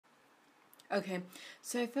Okay,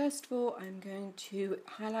 so first of all I'm going to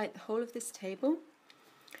highlight the whole of this table,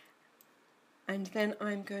 and then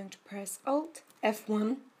I'm going to press Alt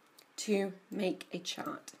F1 to make a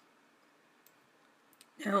chart.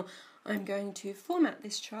 Now I'm going to format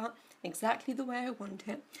this chart exactly the way I want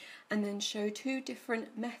it, and then show two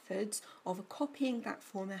different methods of copying that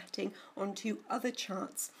formatting onto other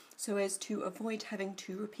charts so as to avoid having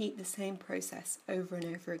to repeat the same process over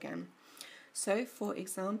and over again. So for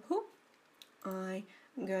example, I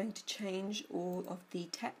am going to change all of the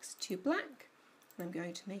text to black. I'm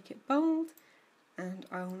going to make it bold, and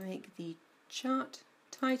I will make the chart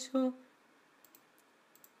title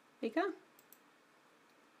bigger.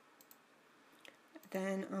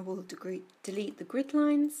 Then I will delete the grid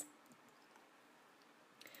lines.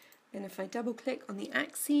 Then if I double click on the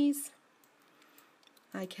axes,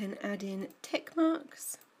 I can add in tick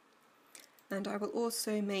marks, and I will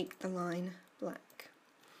also make the line black.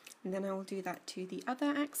 And then I will do that to the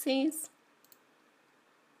other axes.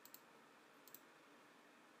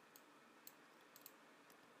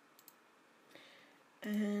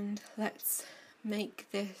 And let's make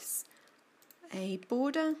this a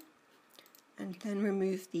border, and then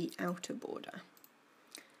remove the outer border.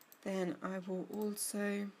 Then I will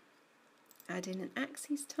also add in an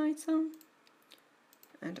axis title,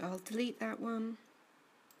 and I'll delete that one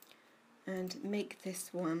and make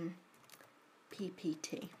this one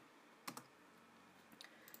PPT.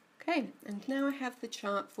 Okay, and now I have the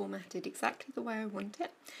chart formatted exactly the way I want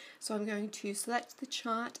it. So I'm going to select the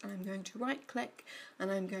chart, and I'm going to right click,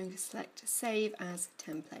 and I'm going to select Save as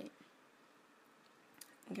Template.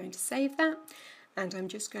 I'm going to save that, and I'm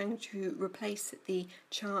just going to replace the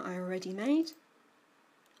chart I already made.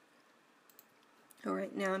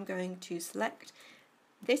 Alright, now I'm going to select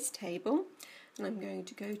this table, and I'm going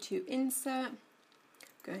to go to Insert, I'm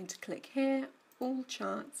going to click here, All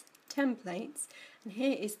Charts, Templates, and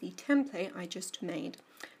here is the template I just made.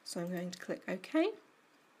 So I'm going to click OK.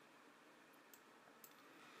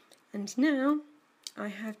 And now I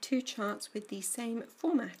have two charts with the same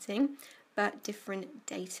formatting but different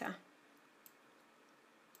data.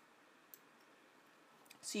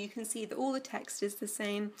 So you can see that all the text is the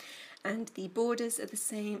same, and the borders are the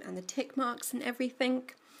same, and the tick marks and everything.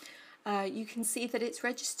 You can see that it's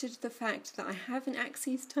registered the fact that I have an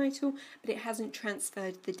axes title, but it hasn't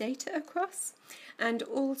transferred the data across. And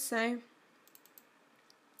also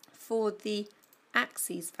for the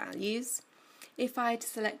axes values, if I had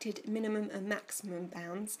selected minimum and maximum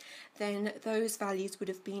bounds, then those values would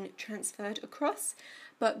have been transferred across.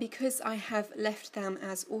 But because I have left them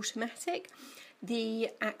as automatic, the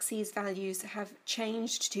axes values have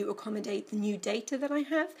changed to accommodate the new data that I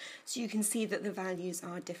have, so you can see that the values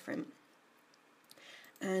are different.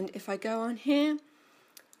 And if I go on here,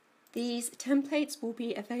 these templates will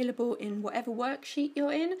be available in whatever worksheet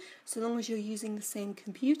you're in, so long as you're using the same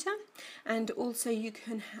computer. And also you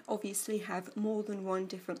can obviously have more than one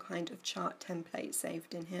different kind of chart template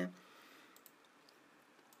saved in here.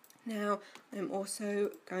 Now I'm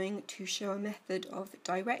also going to show a method of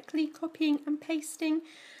directly copying and pasting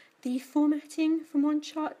the formatting from one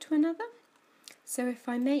chart to another. So if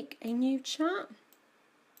I make a new chart,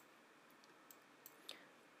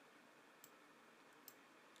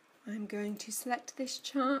 I'm going to select this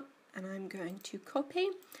chart and I'm going to copy.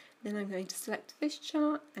 Then I'm going to select this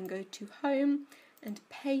chart and go to Home and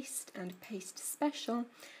Paste Special,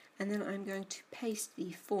 and then I'm going to paste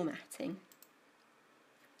the formatting.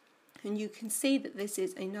 And you can see that this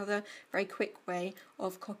is another very quick way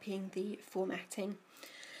of copying the formatting.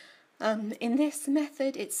 In this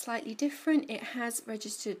method it's slightly different. It has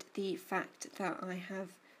registered the fact that I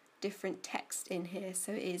have different text in here,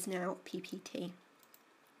 so it is now PPT.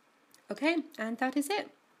 Okay, and that is it.